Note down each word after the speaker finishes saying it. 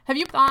Have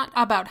you thought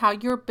about how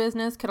your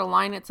business could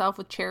align itself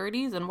with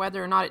charities and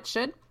whether or not it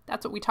should?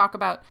 That's what we talk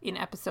about in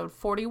episode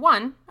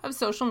 41 of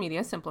Social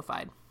Media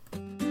Simplified.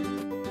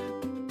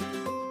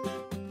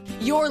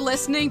 You're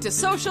listening to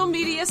Social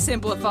Media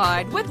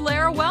Simplified with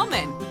Lara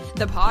Wellman,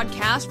 the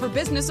podcast for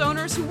business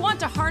owners who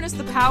want to harness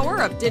the power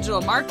of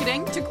digital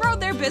marketing to grow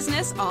their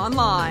business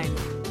online.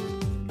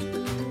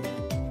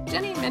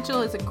 Jenny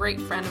Mitchell is a great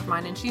friend of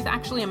mine, and she's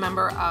actually a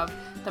member of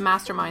the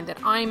mastermind that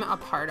I'm a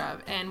part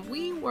of. And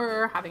we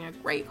were having a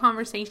great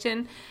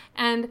conversation,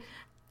 and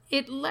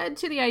it led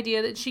to the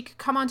idea that she could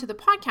come onto the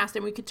podcast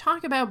and we could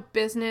talk about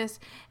business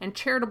and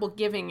charitable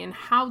giving and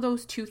how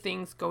those two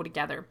things go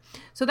together.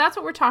 So that's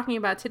what we're talking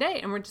about today,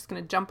 and we're just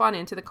going to jump on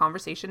into the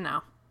conversation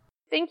now.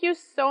 Thank you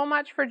so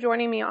much for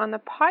joining me on the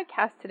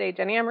podcast today,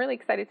 Jenny. I'm really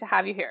excited to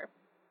have you here.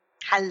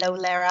 Hello,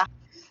 Lara.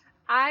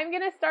 I'm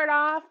going to start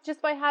off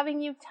just by having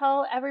you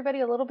tell everybody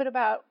a little bit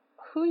about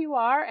who you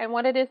are and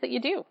what it is that you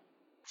do.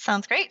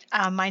 Sounds great.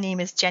 My name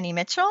is Jenny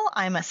Mitchell.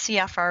 I'm a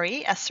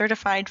CFRE, a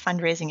certified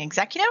fundraising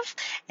executive,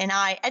 and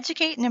I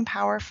educate and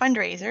empower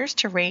fundraisers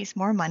to raise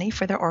more money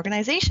for their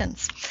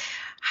organizations.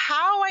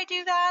 How I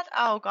do that?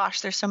 Oh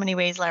gosh, there's so many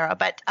ways, Lara.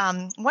 But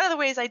one of the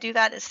ways I do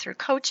that is through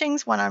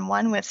coachings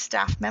one-on-one with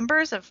staff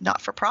members of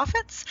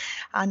not-for-profits.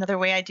 Another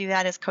way I do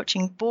that is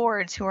coaching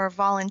boards who are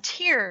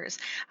volunteers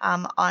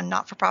on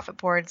not-for-profit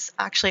boards,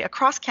 actually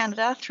across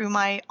Canada through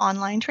my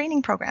online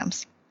training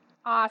programs.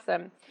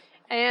 Awesome.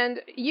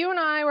 And you and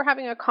I were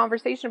having a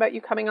conversation about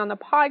you coming on the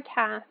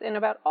podcast and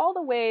about all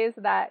the ways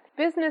that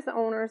business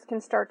owners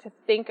can start to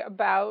think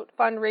about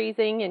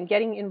fundraising and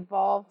getting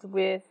involved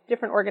with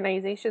different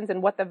organizations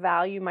and what the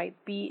value might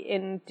be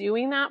in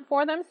doing that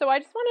for them. So I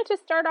just wanted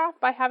to start off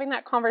by having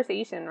that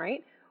conversation,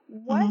 right?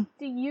 What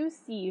do you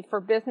see for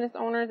business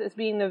owners as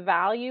being the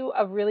value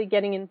of really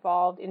getting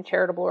involved in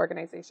charitable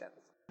organizations?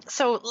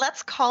 So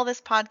let's call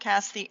this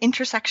podcast the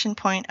intersection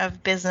point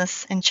of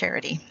business and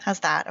charity.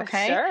 How's that?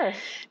 Okay. Sure.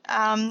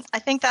 I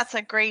think that's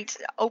a great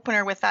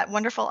opener with that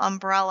wonderful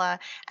umbrella.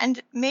 And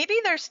maybe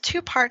there's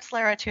two parts,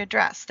 Lara, to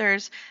address.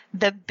 There's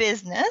the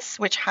business,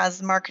 which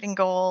has marketing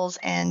goals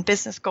and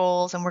business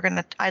goals.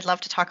 And I'd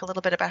love to talk a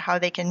little bit about how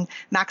they can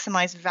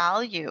maximize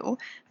value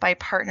by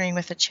partnering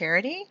with a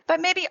charity.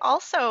 But maybe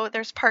also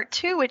there's part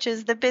two, which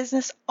is the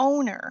business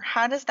owner.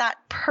 How does that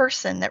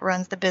person that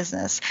runs the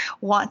business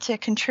want to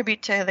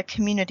contribute to the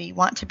community,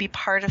 want to be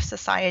part of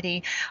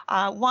society,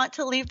 want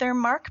to leave their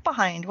mark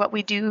behind? What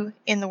we do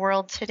in the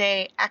world today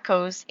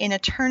echoes in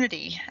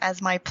eternity,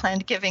 as my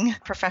planned giving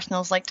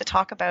professionals like to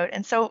talk about.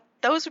 And so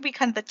those would be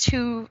kind of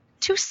the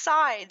two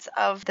sides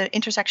of the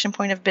intersection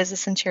point of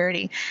business and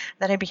charity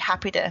that I'd be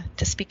happy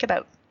to speak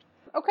about.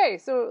 Okay,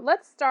 so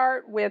let's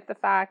start with the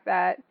fact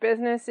that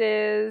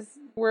businesses,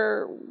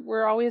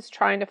 we're always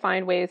trying to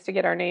find ways to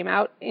get our name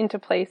out into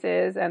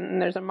places,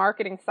 and there's a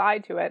marketing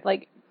side to it.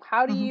 Like,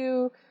 how do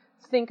you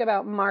think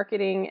about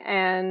marketing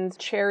and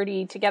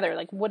charity together?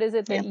 Like, what is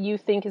it that you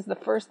think is the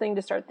first thing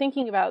to start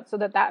thinking about so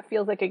that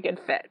feels like a good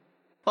fit?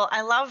 Well,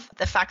 I love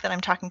the fact that I'm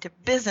talking to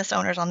business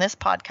owners on this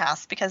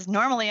podcast, because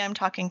normally I'm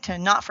talking to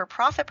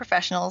not-for-profit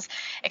professionals,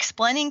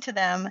 explaining to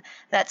them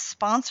that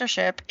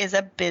sponsorship is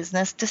a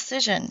business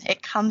decision.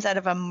 It comes out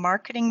of a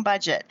marketing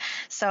budget.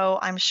 So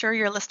I'm sure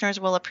your listeners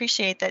will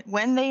appreciate that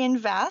when they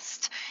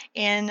invest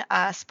in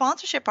a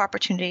sponsorship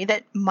opportunity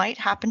that might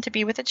happen to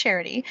be with a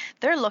charity,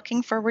 they're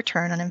looking for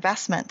return on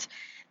investment.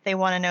 They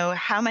want to know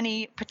how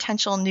many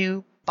potential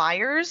new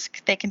buyers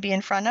they can be in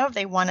front of.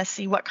 They want to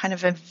see what kind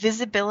of a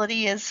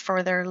visibility is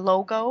for their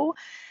logo.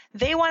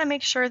 They want to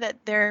make sure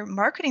that their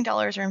marketing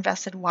dollars are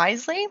invested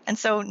wisely. And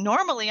so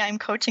normally I'm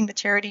coaching the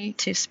charity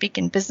to speak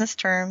in business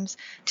terms,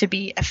 to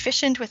be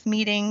efficient with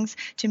meetings,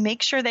 to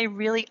make sure they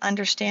really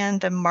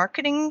understand the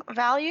marketing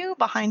value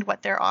behind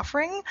what they're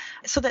offering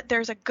so that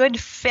there's a good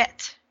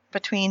fit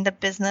between the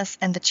business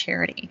and the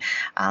charity.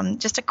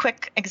 Just a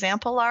quick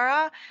example,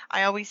 Lara,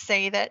 I always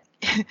say that,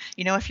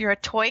 if you're a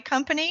toy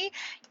company,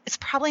 it's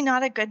probably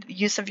not a good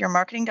use of your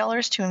marketing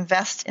dollars to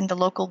invest in the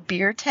local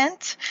beer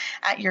tent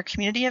at your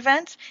community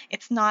event.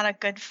 It's not a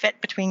good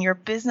fit between your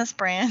business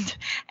brand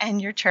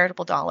and your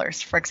charitable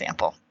dollars, for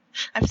example.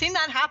 I've seen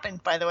that happen,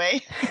 by the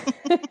way.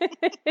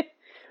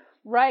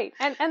 Right.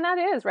 And that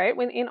is, right?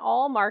 When in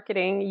all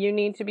marketing, you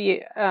need to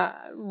be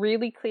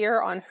really clear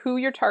on who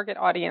your target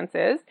audience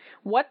is,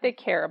 what they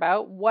care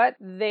about, what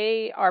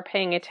they are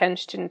paying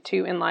attention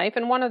to in life.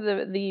 And one of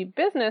the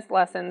business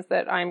lessons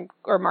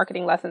or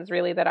marketing lessons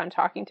really that I'm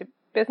talking to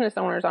business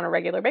owners on a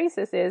regular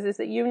basis is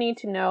that you need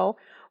to know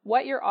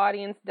what your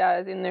audience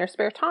does in their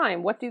spare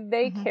time. What do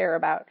they care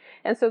about?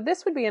 And so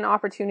this would be an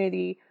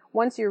opportunity,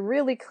 once you're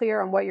really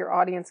clear on what your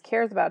audience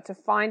cares about, to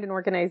find an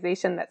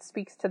organization that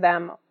speaks to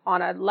them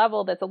on a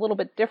level that's a little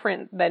bit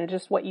different than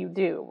just what you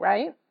do,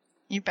 right?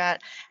 You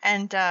bet.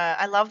 And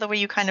I love the way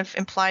you kind of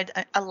implied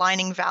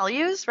aligning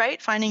values,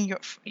 right?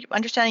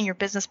 Understanding your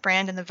business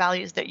brand and the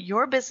values that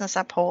your business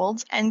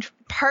upholds, and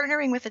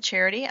partnering with a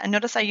charity. And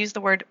notice I use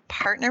the word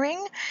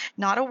partnering,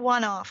 not a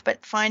one-off,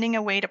 but finding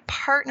a way to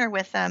partner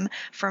with them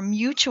for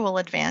mutual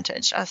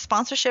advantage. A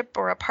sponsorship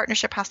or a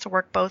partnership has to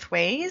work both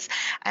ways.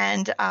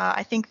 And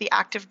I think the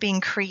act of being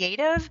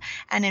creative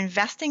and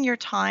investing your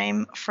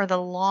time for the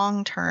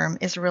long term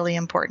is really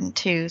important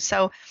too.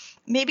 So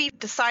maybe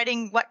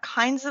deciding what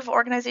kinds of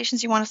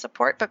organizations you want to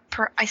support. But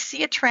I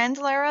see a trend,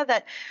 Lara,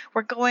 that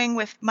we're going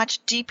with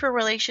much deeper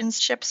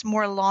relationships,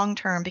 more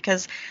long-term,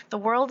 because the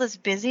world is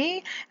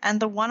busy and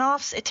the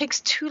one-offs, it takes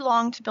too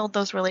long to build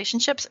those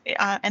relationships.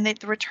 And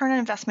the return on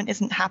investment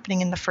isn't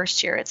happening in the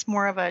first year. It's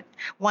more of a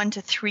 1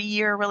 to 3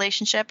 year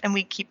relationship. And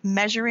we keep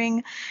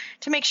measuring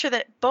to make sure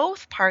that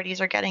both parties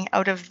are getting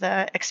out of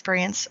the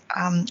experience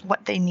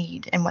what they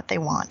need and what they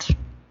want.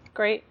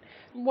 Great.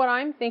 What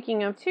I'm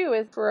thinking of too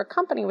is for a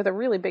company with a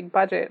really big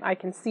budget, I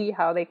can see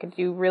how they could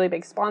do really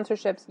big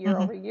sponsorships year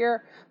over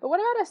year. But what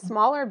about a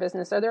smaller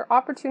business? Are there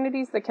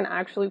opportunities that can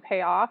actually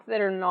pay off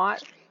that are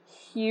not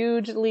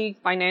hugely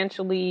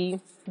financially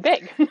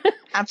big?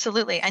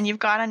 Absolutely. And you've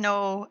got to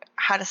know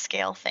how to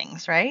scale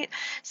things, right?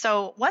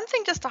 So one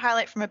thing just to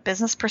highlight from a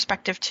business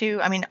perspective too,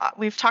 I mean,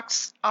 we've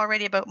talked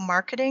already about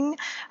marketing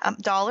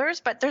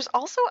dollars, but there's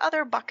also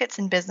other buckets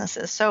in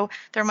businesses. So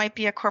there might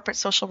be a corporate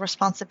social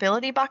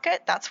responsibility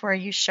bucket. That's where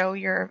you show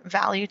your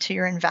value to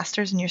your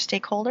investors and your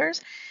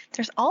stakeholders.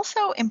 There's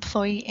also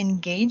employee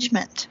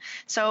engagement.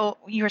 So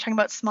you were talking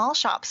about small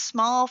shops,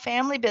 small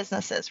family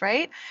businesses,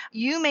 right?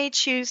 You may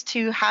choose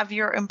to have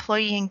your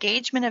employee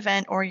engagement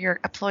event or your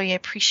employee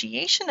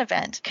appreciation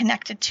event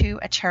connected to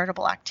a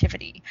charitable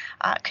activity.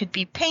 Could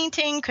be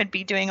painting, could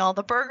be doing all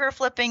the burger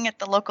flipping at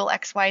the local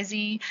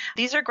XYZ.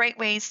 These are great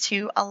ways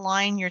to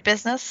align your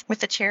business with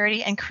the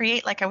charity and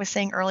create, like I was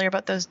saying earlier,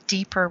 about those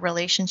deeper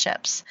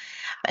relationships.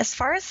 As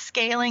far as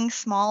scaling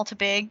small to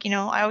big,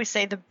 I always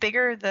say the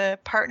bigger the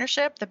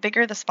partnership, the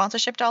bigger the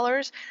sponsorship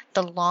dollars,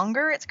 the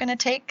longer it's going to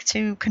take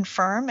to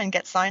confirm and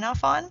get sign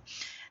off on.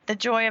 The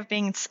joy of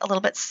being a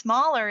little bit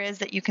smaller is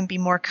that you can be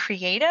more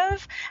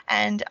creative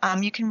and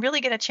you can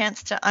really get a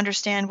chance to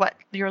understand what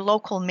your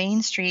local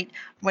Main Street,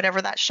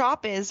 whatever that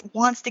shop is,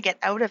 wants to get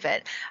out of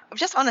it.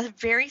 Just on a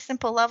very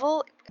simple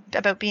level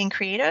about being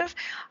creative,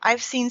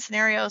 I've seen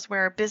scenarios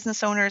where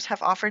business owners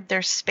have offered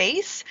their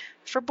space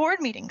for board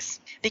meetings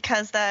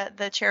because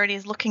the charity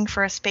is looking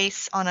for a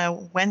space on a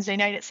Wednesday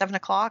night at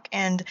 7:00,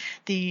 and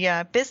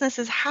the business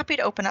is happy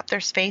to open up their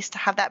space to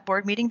have that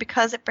board meeting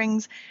because it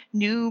brings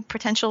new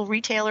potential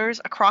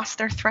retailers across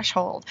their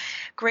threshold.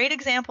 Great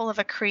example of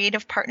a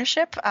creative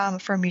partnership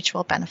for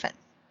mutual benefit.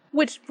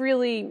 Which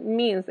really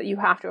means that you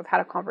have to have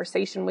had a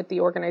conversation with the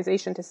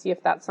organization to see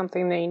if that's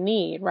something they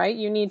need, right?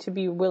 You need to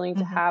be willing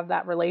to have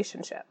that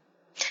relationship.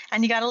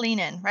 And you got to lean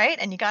in, right?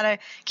 And you got to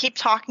keep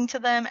talking to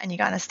them and you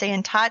got to stay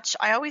in touch.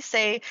 I always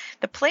say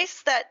the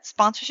place that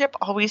sponsorship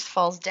always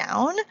falls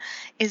down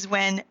is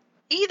when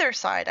either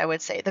side, I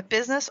would say, the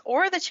business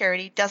or the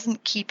charity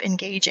doesn't keep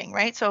engaging,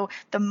 right? So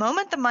the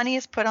moment the money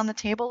is put on the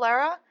table,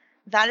 Lara,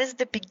 that is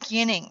the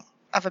beginning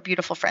of a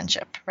beautiful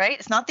friendship, right?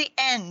 It's not the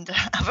end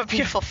of a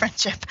beautiful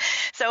friendship.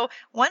 So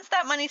once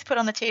that money's put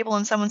on the table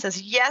and someone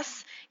says,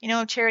 yes,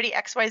 charity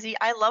XYZ,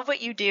 I love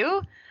what you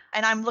do,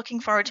 and I'm looking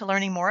forward to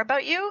learning more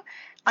about you.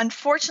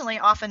 Unfortunately,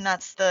 often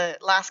that's the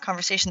last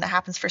conversation that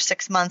happens for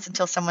 6 months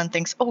until someone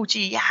thinks, oh,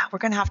 gee, yeah, we're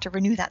going to have to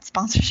renew that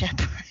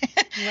sponsorship.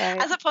 Right.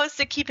 As opposed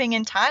to keeping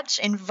in touch,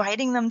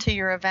 inviting them to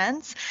your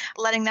events,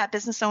 letting that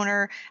business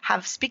owner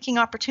have speaking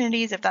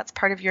opportunities if that's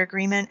part of your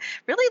agreement,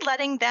 really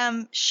letting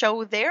them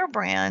show their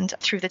brand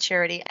through the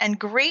charity. And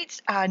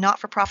great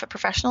not-for-profit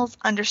professionals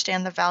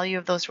understand the value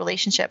of those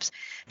relationships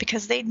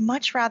because they'd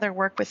much rather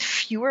work with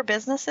fewer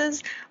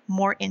businesses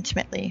more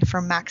intimately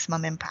for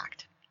maximum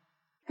impact.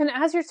 And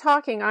as you're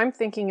talking, I'm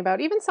thinking about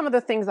even some of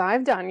the things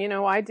I've done.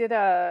 I did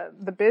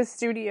the Biz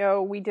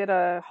Studio. We did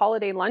a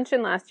holiday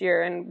luncheon last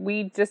year, and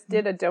we just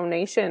did a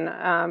donation.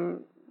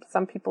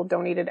 Some people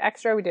donated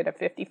extra. We did a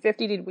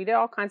 50-50. We did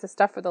all kinds of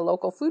stuff for the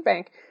local food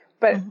bank.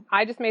 But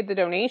I just made the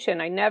donation.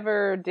 I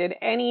never did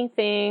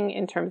anything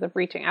in terms of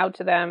reaching out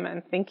to them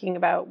and thinking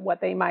about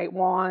what they might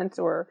want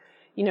or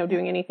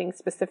doing anything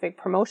specific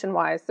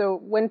promotion-wise. So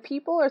when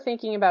people are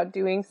thinking about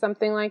doing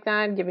something like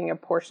that, giving a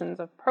portions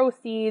of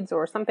proceeds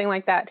or something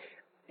like that,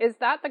 is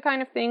that the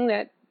kind of thing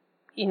that,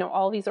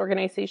 all these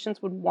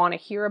organizations would want to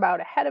hear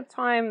about ahead of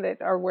time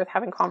that are worth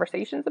having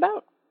conversations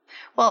about?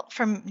 Well,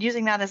 from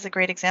using that as a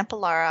great example,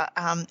 Lara,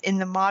 in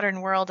the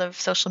modern world of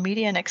social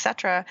media and et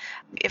cetera,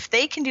 if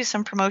they can do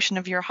some promotion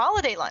of your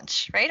holiday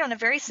lunch, right, on a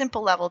very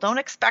simple level, don't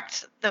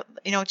expect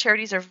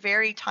charities are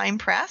very time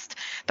pressed,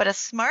 but a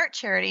smart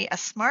charity, a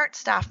smart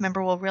staff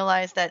member will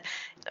realize that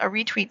a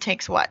retweet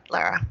takes what,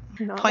 Lara?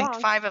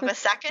 0.5 of a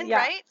second, yeah.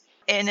 Right?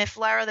 And if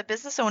Lara, the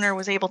business owner,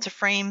 was able to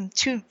frame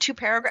two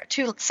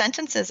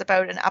sentences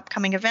about an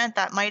upcoming event,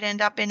 that might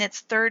end up in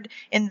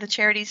the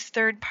charity's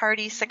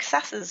third-party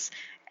successes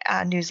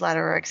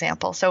newsletter or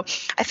example. So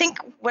I think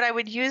what I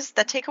would use,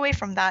 the takeaway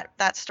from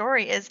that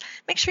story is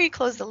make sure you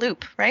close the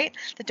loop, right?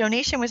 The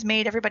donation was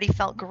made. Everybody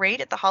felt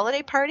great at the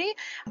holiday party.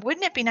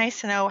 Wouldn't it be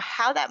nice to know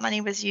how that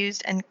money was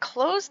used and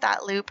close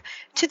that loop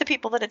to the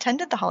people that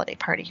attended the holiday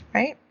party,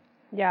 right?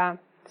 Yeah.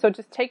 So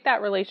just take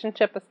that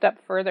relationship a step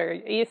further,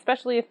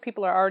 especially if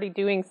people are already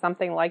doing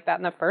something like that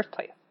in the first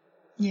place.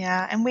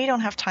 Yeah, and we don't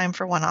have time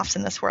for one-offs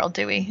in this world,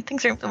 do we?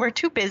 We're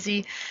too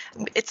busy.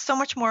 It's so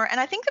much more. And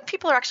I think that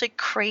people are actually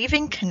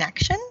craving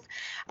connection,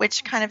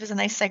 which kind of is a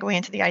nice segue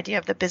into the idea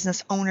of the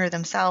business owner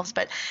themselves.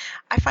 But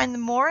I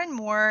find more and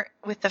more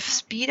with the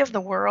speed of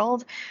the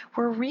world,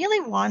 we're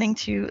really wanting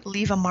to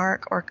leave a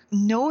mark or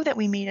know that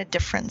we made a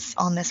difference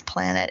on this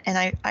planet. And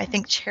I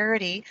think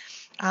charity,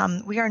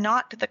 we are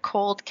not the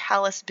cold,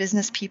 callous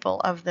business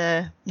people of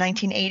the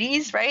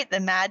 1980s, right? The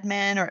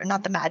madmen, or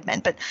not the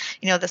madmen, but,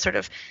 the sort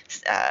of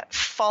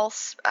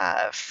false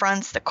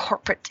fronts, the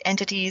corporate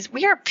entities.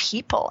 We are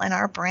people, and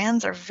our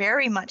brands are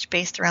very much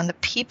based around the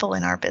people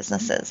in our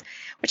businesses,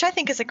 which I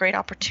think is a great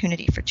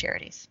opportunity for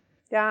charities.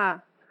 Yeah.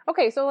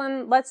 Okay, so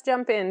then let's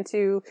jump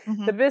into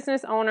the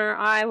business owner.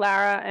 I,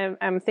 Lara,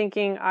 am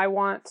thinking I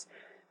want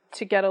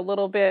to get a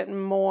little bit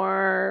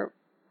more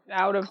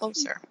out of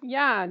closer.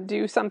 Yeah,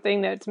 do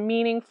something that's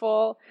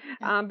meaningful.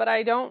 But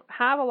I don't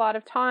have a lot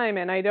of time,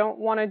 and I don't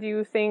want to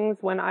do things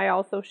when I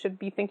also should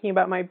be thinking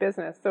about my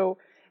business. So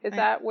is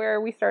that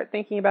where we start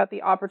thinking about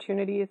the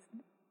opportunities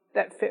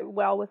that fit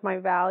well with my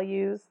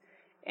values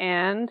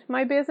and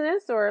my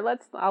business? Or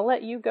I'll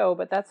let you go,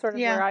 but that's sort of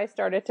where I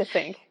started to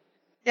think.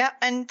 Yeah,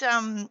 and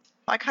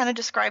I kind of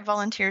describe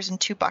volunteers in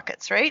two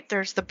buckets, right?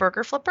 There's the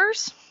burger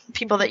flippers,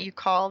 people that you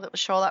call that will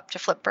show up to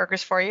flip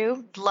burgers for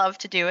you. Love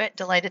to do it,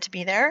 delighted to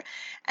be there.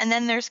 And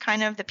then there's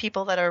kind of the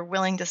people that are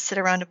willing to sit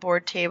around a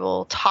board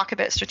table, talk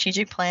about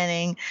strategic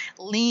planning,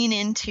 lean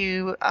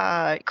into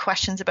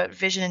questions about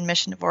vision and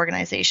mission of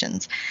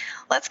organizations.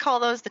 Let's call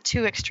those the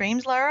two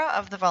extremes, Lara,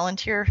 of the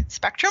volunteer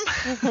spectrum.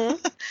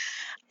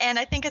 And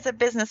I think as a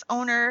business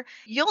owner,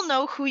 you'll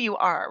know who you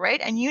are,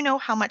 right? And you know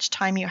how much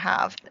time you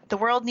have. The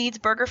world needs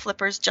burger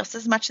flippers just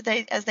as much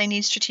as they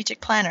need strategic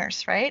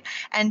planners, right?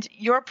 And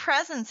your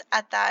presence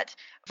at that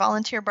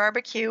volunteer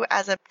barbecue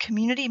as a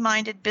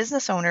community-minded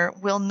business owner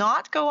will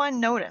not go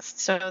unnoticed.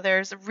 So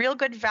there's a real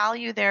good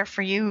value there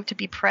for you to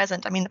be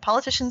present. I mean, the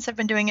politicians have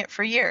been doing it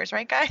for years,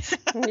 right, guys?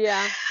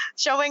 Yeah.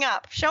 Showing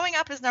up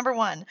is number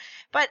one.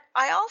 But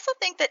I also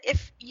think that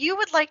if you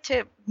would like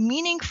to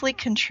meaningfully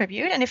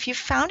contribute, and if you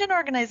found an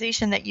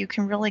organization that you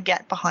can really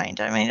get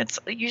behind, I mean, it's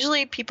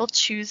usually people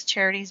choose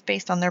charities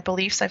based on their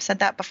beliefs. I've said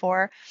that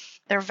before.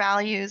 Their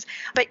values,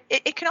 but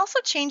it can also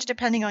change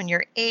depending on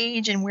your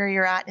age and where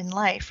you're at in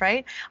life,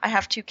 right? I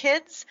have 2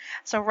 kids.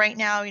 So right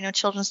now,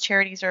 children's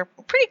charities are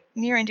pretty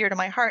near and dear to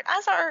my heart,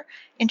 as are,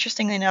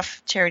 interestingly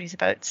enough, charities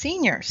about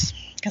seniors,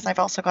 because I've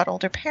also got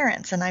older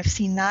parents and I've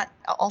seen that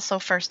also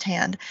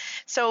firsthand.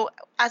 So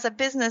as a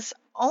business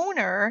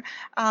owner,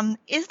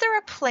 is there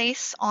a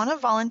place on a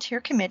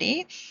volunteer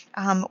committee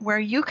where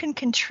you can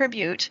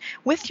contribute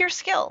with your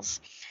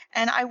skills?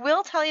 And I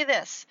will tell you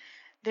this.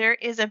 There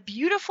is a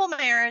beautiful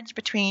marriage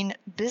between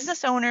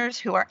business owners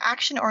who are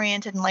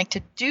action-oriented and like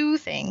to do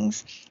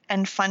things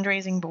and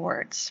fundraising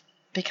boards,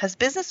 because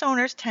business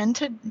owners tend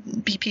to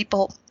be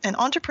people, and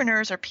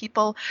entrepreneurs are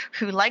people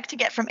who like to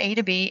get from A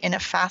to B in a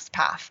fast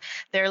path.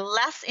 They're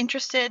less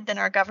interested than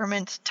our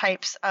government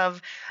types of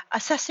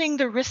assessing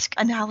the risk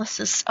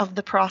analysis of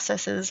the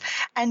processes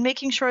and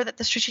making sure that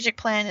the strategic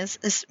plan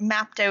is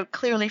mapped out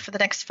clearly for the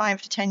next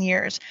 5 to 10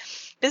 years.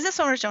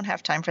 Business owners don't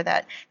have time for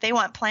that. They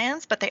want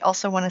plans, but they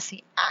also want to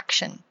see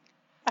action.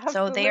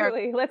 Absolutely.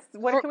 So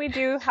what can we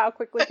do? How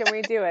quickly can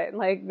we do it?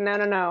 Like,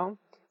 no.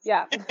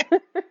 Yeah.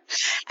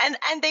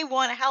 And they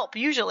want to help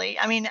usually.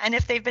 I mean, and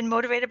if they've been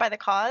motivated by the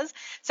cause.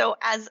 So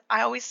as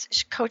I always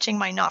coaching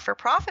my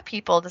not-for-profit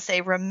people to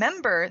say,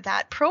 remember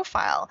that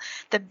profile.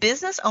 The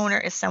business owner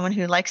is someone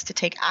who likes to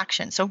take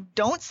action. So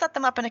don't set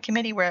them up in a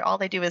committee where all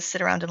they do is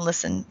sit around and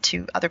listen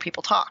to other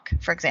people talk,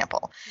 for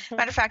example.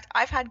 Matter of fact,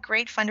 I've had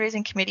great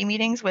fundraising committee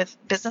meetings with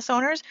business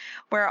owners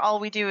where all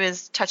we do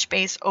is touch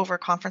base over a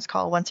conference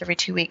call once every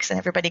 2 weeks and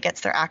everybody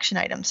gets their action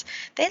items.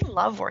 They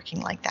love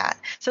working like that.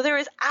 So there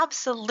is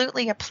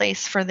absolutely a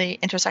place for the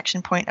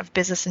intersection point of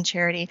business and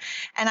charity.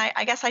 And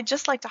I guess I'd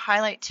just like to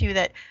highlight too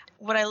that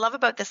what I love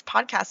about this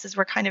podcast is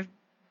we're kind of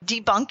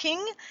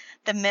debunking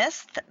the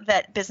myth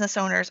that business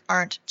owners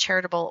aren't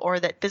charitable or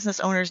that business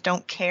owners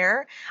don't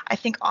care. I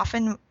think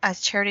often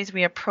as charities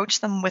we approach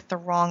them with the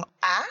wrong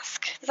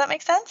ask. Does that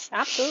make sense?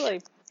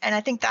 Absolutely. And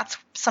I think that's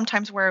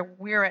sometimes where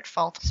we're at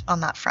fault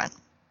on that front.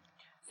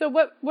 So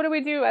what do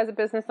we do as a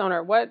business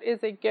owner? What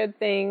is a good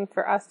thing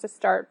for us to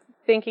start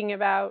thinking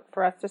about,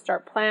 for us to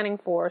start planning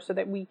for, so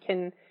that we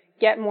can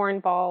get more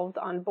involved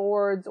on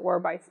boards or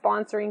by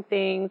sponsoring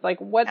things? Like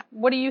what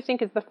do you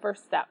think is the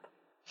first step?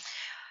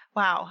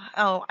 Wow.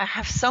 Oh, I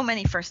have so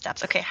many first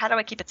steps. Okay, how do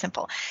I keep it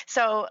simple?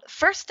 So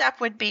first step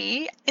would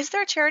be, is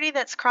there a charity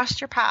that's crossed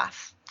your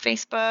path?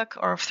 Facebook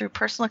or through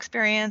personal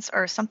experience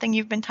or something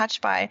you've been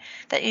touched by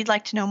that you'd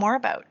like to know more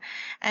about.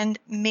 And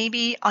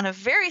maybe on a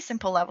very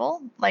simple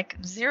level, like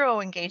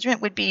zero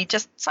engagement, would be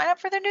just sign up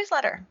for their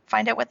newsletter,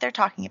 find out what they're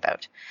talking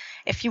about.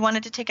 If you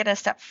wanted to take it a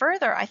step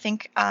further, I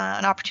think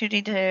an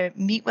opportunity to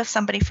meet with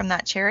somebody from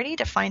that charity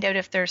to find out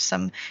if there's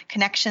some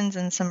connections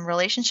and some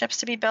relationships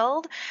to be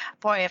built.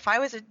 Boy, if I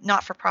was a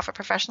not-for-profit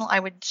professional, I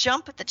would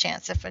jump at the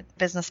chance if a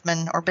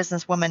businessman or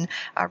businesswoman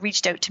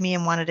reached out to me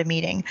and wanted a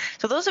meeting.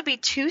 So those would be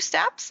 2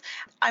 steps.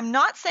 I'm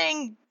not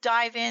saying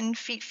dive in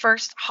feet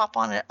first, hop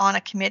on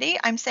a committee.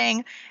 I'm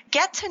saying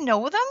get to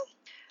know them.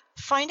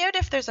 Find out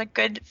if there's a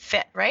good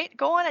fit, right?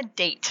 Go on a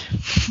date.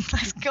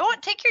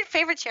 Take your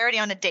favorite charity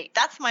on a date.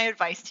 That's my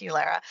advice to you,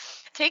 Lara.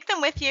 Take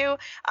them with you,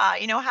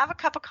 have a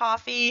cup of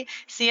coffee,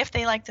 see if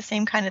they like the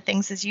same kind of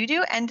things as you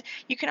do. And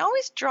you can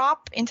always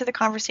drop into the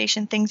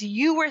conversation things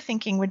you were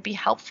thinking would be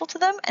helpful to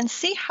them and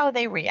see how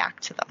they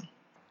react to them.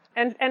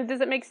 And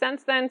does it make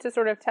sense then to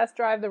sort of test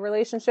drive the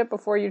relationship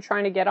before you're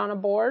trying to get on a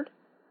board?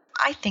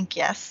 I think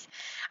yes.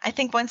 I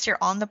think once you're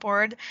on the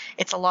board,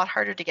 it's a lot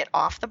harder to get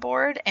off the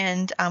board.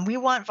 And we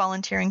want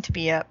volunteering to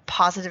be a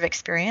positive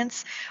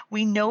experience.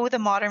 We know the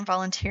modern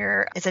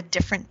volunteer is a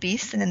different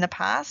beast than in the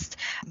past.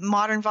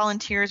 Modern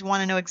volunteers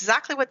want to know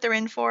exactly what they're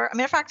in for. I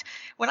mean, in fact,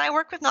 when I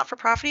work with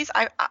not-for-profits,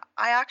 I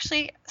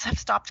actually have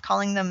stopped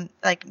calling them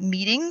like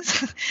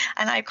meetings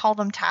and I call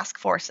them task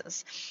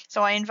forces.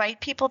 So I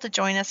invite people to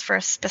join us for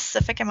a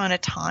specific amount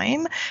of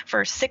time,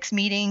 for 6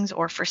 meetings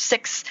or for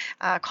 6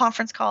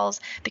 conference calls,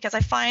 because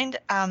I find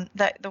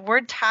that the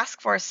word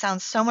task force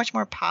sounds so much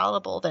more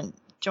palatable than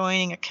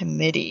joining a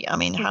committee. I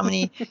mean, how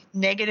many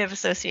negative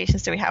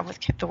associations do we have with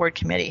the word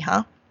committee,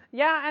 huh?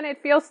 Yeah, and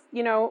it feels,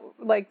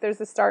 like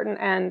there's a start and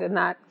end, and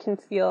that can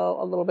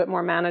feel a little bit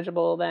more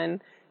manageable than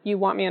you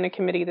want me on a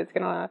committee that's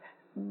going to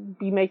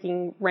be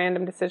making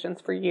random decisions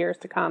for years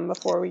to come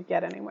before we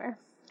get anywhere.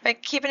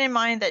 But keeping in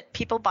mind that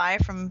people buy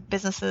from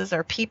businesses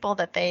or people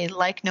that they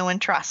like, know, and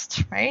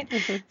trust, right?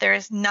 Mm-hmm. There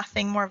is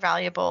nothing more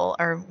valuable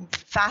or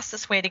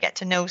fastest way to get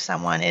to know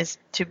someone is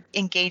to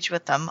engage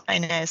with them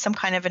in some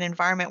kind of an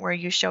environment where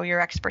you show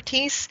your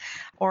expertise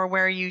or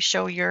where you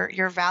show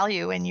your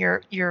value and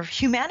your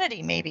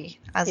humanity maybe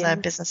as a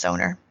business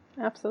owner.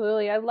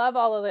 Absolutely. I love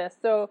all of this.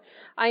 So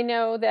I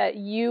know that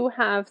you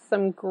have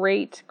some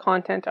great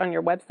content on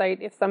your website.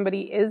 If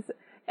somebody is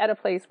at a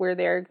place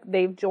where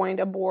they've joined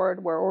a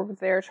board where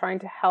they're trying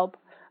to help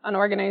an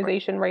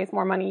organization raise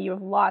more money, you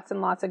have lots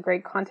and lots of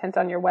great content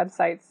on your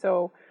website.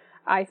 So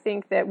I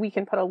think that we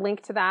can put a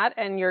link to that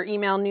and your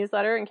email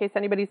newsletter in case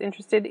anybody's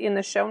interested in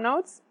the show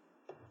notes.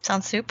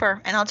 Sounds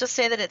super. And I'll just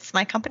say that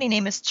my company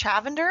name is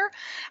Chavender.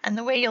 And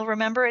the way you'll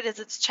remember it is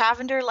it's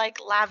Chavender like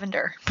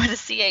lavender, but a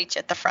CH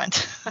at the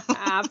front.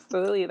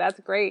 Absolutely. That's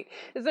great.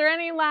 Is there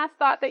any last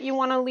thought that you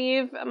want to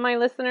leave my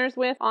listeners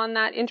with on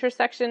that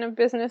intersection of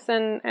business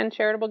and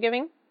charitable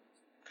giving?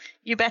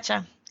 You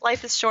betcha.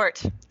 Life is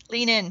short.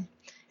 Lean in.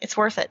 It's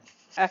worth it.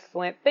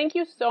 Excellent. Thank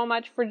you so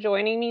much for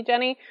joining me,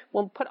 Jenny.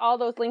 We'll put all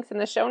those links in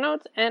the show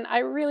notes. And I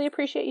really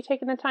appreciate you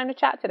taking the time to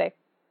chat today.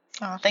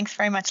 Oh, thanks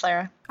very much,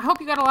 Lara. I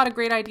hope you got a lot of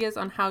great ideas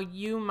on how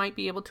you might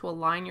be able to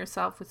align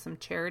yourself with some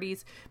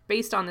charities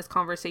based on this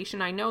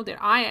conversation. I know that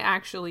I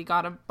actually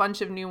got a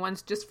bunch of new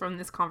ones just from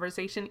this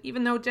conversation,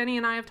 even though Jenny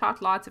and I have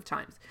talked lots of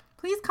times.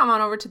 Please come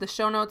on over to the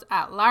show notes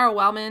at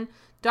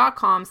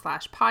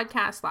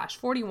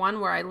larawellman.com/podcast/41,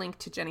 where I link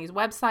to Jenny's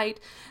website,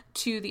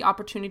 to the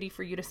opportunity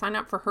for you to sign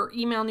up for her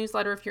email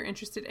newsletter if you're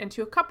interested, and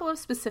to a couple of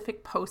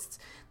specific posts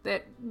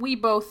that we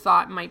both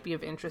thought might be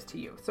of interest to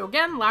you. So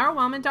again,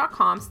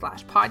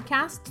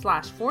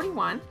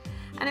 larawellman.com/podcast/41.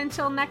 And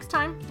until next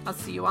time, I'll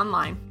see you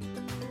online.